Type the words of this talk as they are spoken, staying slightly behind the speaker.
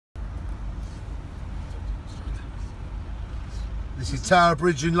This is Tower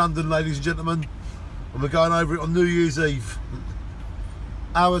Bridge in London, ladies and gentlemen, and we're going over it on New Year's Eve.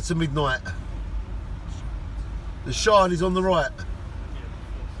 Hour to midnight. The Shine is on the right.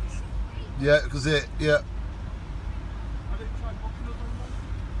 Yeah, because yeah.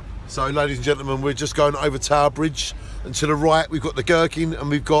 So, ladies and gentlemen, we're just going over Tower Bridge, and to the right we've got the Gherkin and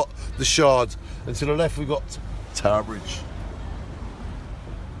we've got the Shard, and to the left we've got Tower Bridge.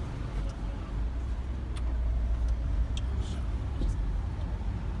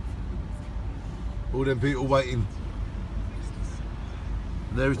 All them people waiting.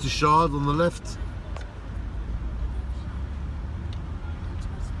 There is the Shard on the left.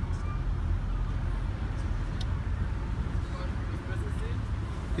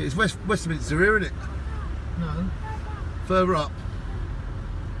 Yeah, it's Westminster here, isn't it? No. Further up.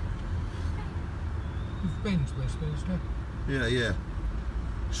 You've been to Westminster. Yeah.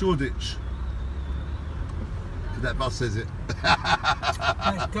 Shoreditch. That bus says it.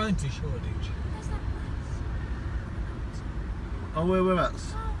 That's going to Shoreditch. Oh,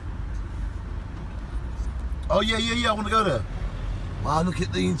 whereabouts? Oh, yeah, I want to go there. Wow, look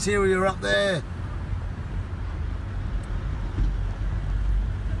at the interior up there.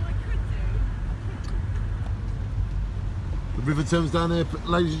 The River Thames down there,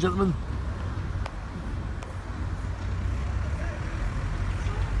 ladies and gentlemen.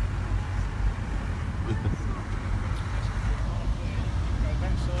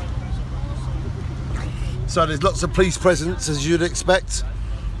 So there's lots of police presence, as you'd expect,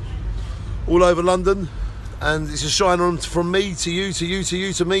 all over London, and it's a shine on from me to you, to you, to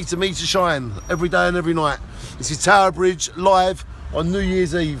you, to me to shine, every day and every night. This is Tower Bridge live on New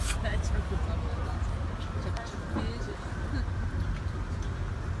Year's Eve. I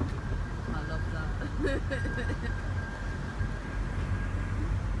love that.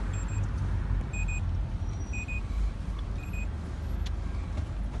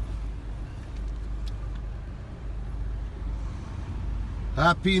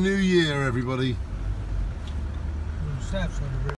 Happy New Year, everybody. South side of the river.